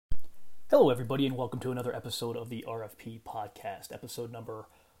Hello, everybody, and welcome to another episode of the RFP Podcast, episode number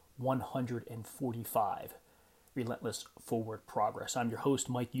 145, Relentless Forward Progress. I'm your host,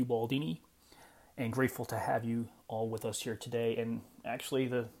 Mike Ubaldini, and grateful to have you all with us here today. And actually,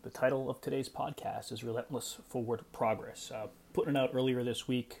 the title of today's podcast is Relentless Forward Progress. Putting it out earlier this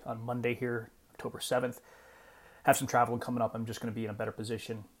week on Monday here, October 7th. Have some traveling coming up. I'm just going to be in a better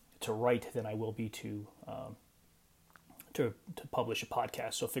position to write than I will be to publish a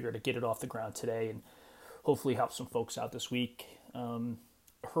podcast. So I figured to get it off the ground today and hopefully help some folks out this week.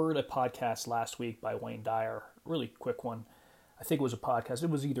 Heard a podcast last week by Wayne Dyer, really quick one. I think it was a podcast. It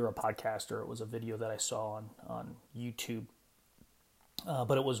was either a podcast or it was a video that I saw on YouTube.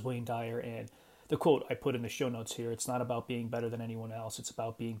 But it was Wayne Dyer, and the quote I put in the show notes here, it's not about being better than anyone else. It's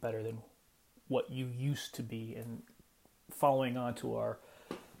about being better than what you used to be. And following on to our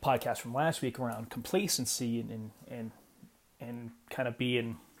podcast from last week around complacency and kind of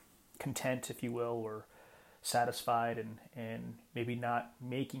being content, if you will, or satisfied and maybe not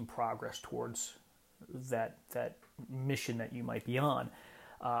making progress towards that mission that you might be on.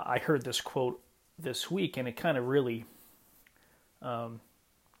 I heard this quote this week, and it kind of really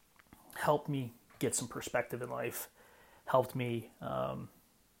helped me get some perspective in life, helped me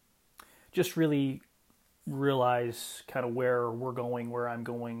just really realize kind of where we're going, where I'm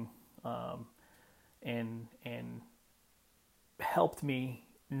going, and helped me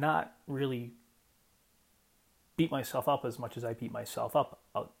not really beat myself up as much as I beat myself up.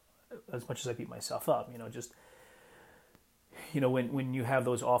 When you have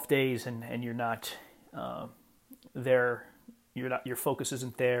those off days and you're not there, your focus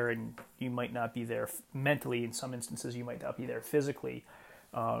isn't there, and you might not be there mentally. In some instances, you might not be there physically.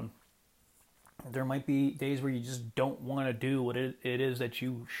 There might be days where you just don't want to do what it is that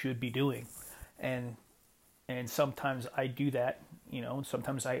you should be doing, and sometimes I do that, and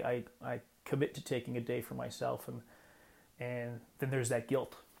sometimes I commit to taking a day for myself, and then there's that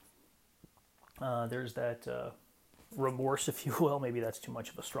guilt. There's that remorse, if you will. Maybe that's too much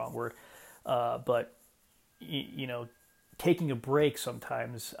of a strong word. But taking a break,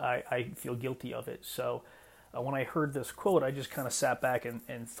 sometimes I feel guilty of it. So when I heard this quote, I just kind of sat back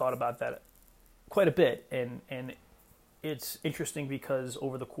and thought about that quite a bit. And it's interesting because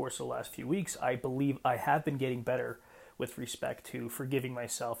over the course of the last few weeks, I believe I have been getting better with respect to forgiving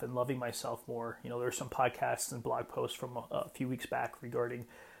myself and loving myself more. There's some podcasts and blog posts from a few weeks back regarding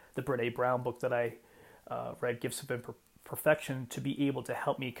the Brené Brown book that I read, Gifts of Imperfection, to be able to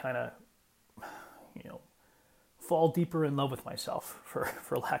help me kind of, fall deeper in love with myself,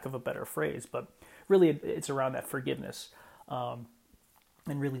 for lack of a better phrase. But really, it's around that forgiveness and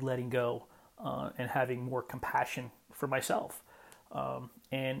really letting go and having more compassion for myself.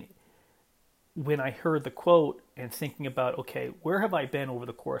 And when I heard the quote and thinking about, okay, where have I been over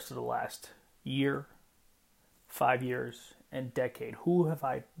the course of the last year, 5 years, and decade? Who have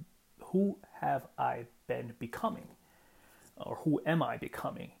I been becoming? Or who am I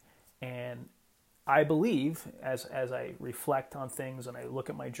becoming? And I believe, as I reflect on things and I look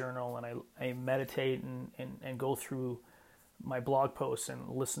at my journal and I meditate and go through my blog posts and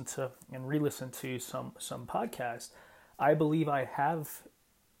listen to and re-listen to some podcasts, I believe I have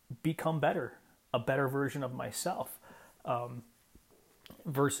become better, a better version of myself,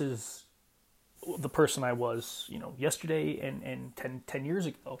 versus the person I was, yesterday and 10 years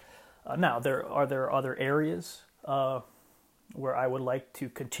ago. Now, there are other areas where I would like to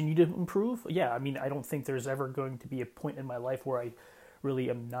continue to improve. Yeah, I don't think there's ever going to be a point in my life where I really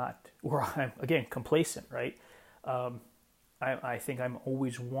am not, where I'm, again, complacent, right? I think I'm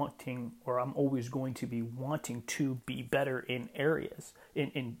always wanting, or I'm always going to be wanting to be better in areas,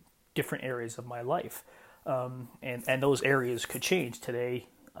 in different areas of my life. And those areas could change. Today,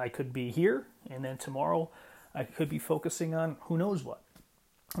 I could be here, and then tomorrow, I could be focusing on who knows what.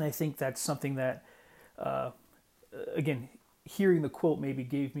 And I think that's something that, again, hearing the quote maybe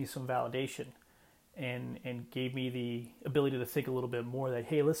gave me some validation and gave me the ability to think a little bit more that,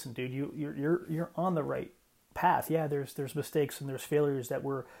 hey, listen, dude, you're on the right path. Yeah, there's mistakes and there's failures that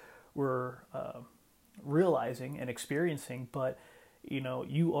we're realizing and experiencing, but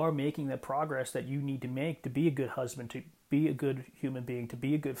you are making the progress that you need to make to be a good husband, to be a good human being, to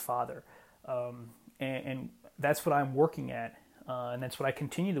be a good father, and that's what I'm working at, and that's what I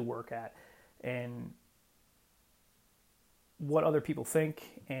continue to work at. And what other people think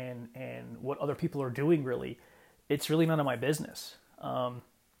and what other people are doing, really, it's really none of my business. And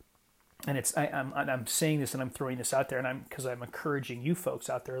I'm saying this and I'm throwing this out there, and because I'm encouraging you folks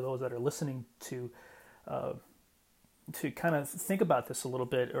out there, those that are listening, to kind of think about this a little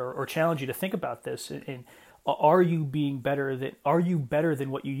bit, or challenge you to think about this. And Are you are you better than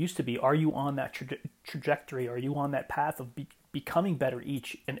what you used to be? Are you on that trajectory? Are you on that path of becoming better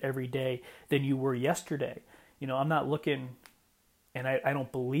each and every day than you were yesterday? I'm not looking, and I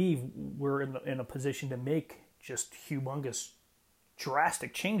don't believe we're in a position to make just humongous,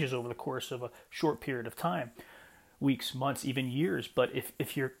 drastic changes over the course of a short period of time, weeks, months, even years. But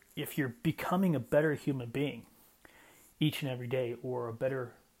if you're becoming a better human being each and every day, or a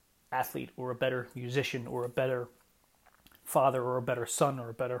better athlete, or a better musician, or a better father, or a better son, or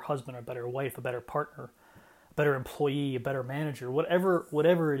a better husband, or a better wife, a better partner, a better employee, a better manager,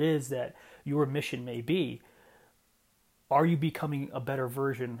 whatever it is that your mission may be, are you becoming a better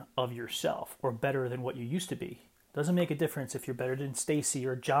version of yourself, or better than what you used to be? Doesn't make a difference if you're better than Stacy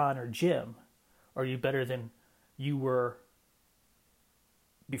or John or Jim. Are you better than you were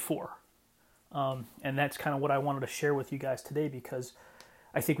before? And that's kind of what I wanted to share with you guys today, because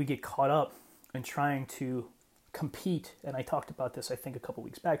I think we get caught up in trying to compete. And I talked about this, I think, a couple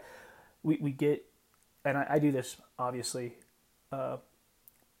weeks back. We get, and I do this, obviously,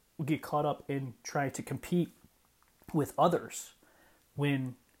 we get caught up in trying to compete with others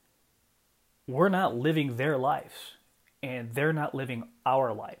when we're not living their lives and they're not living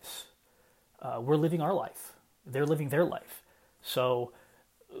our lives. We're living our life. They're living their life. So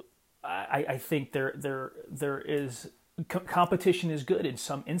I think there is competition is good in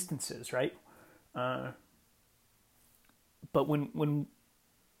some instances, right? But when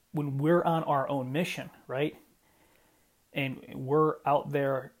we're on our own mission, right, and we're out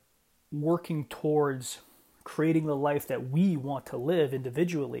there working towards creating the life that we want to live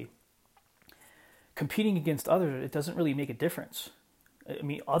individually, competing against others, it doesn't really make a difference. I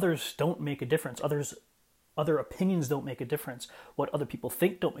mean, others don't make a difference. Other opinions don't make a difference. What other people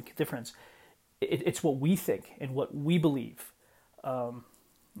think don't make a difference. It's what we think and what we believe.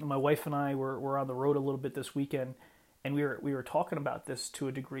 My wife and I were on the road a little bit this weekend, and we were talking about this to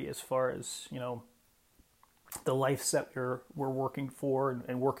a degree, as far as, the lives that we're working for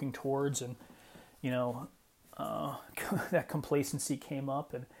and working towards, and that complacency came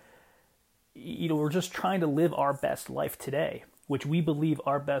up, and we're just trying to live our best life today, which we believe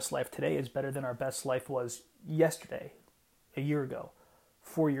our best life today is better than our best life was yesterday, a year ago,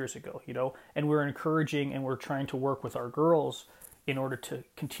 4 years ago, and we're encouraging and we're trying to work with our girls in order to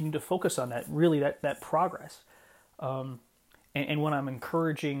continue to focus on that, really that progress. And when I'm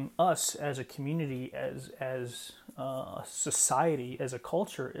encouraging us as a community, as a society, as a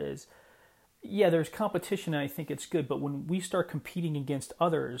culture, is, yeah, there's competition and I think it's good, but when we start competing against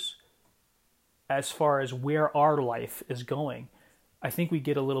others as far as where our life is going, I think we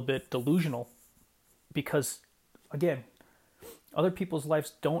get a little bit delusional, because, again, other people's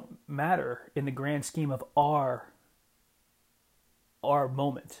lives don't matter in the grand scheme of our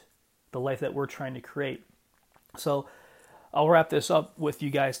moment, the life that we're trying to create. So I'll wrap this up with you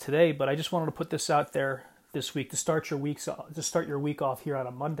guys today, but I just wanted to put this out there this week to start your week off here on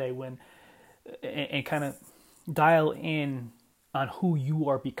a Monday, and kind of dial in on who you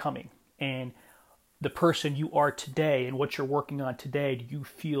are becoming and the person you are today and what you're working on today. Do you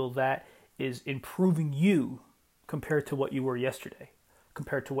feel that is improving you compared to what you were yesterday,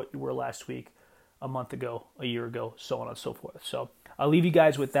 compared to what you were last week, a month ago, a year ago, so on and so forth? So I'll leave you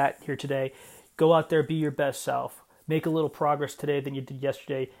guys with that here today. Go out there, be your best self. Make a little progress today than you did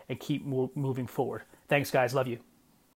yesterday, and keep moving forward. Thanks, guys. Love you.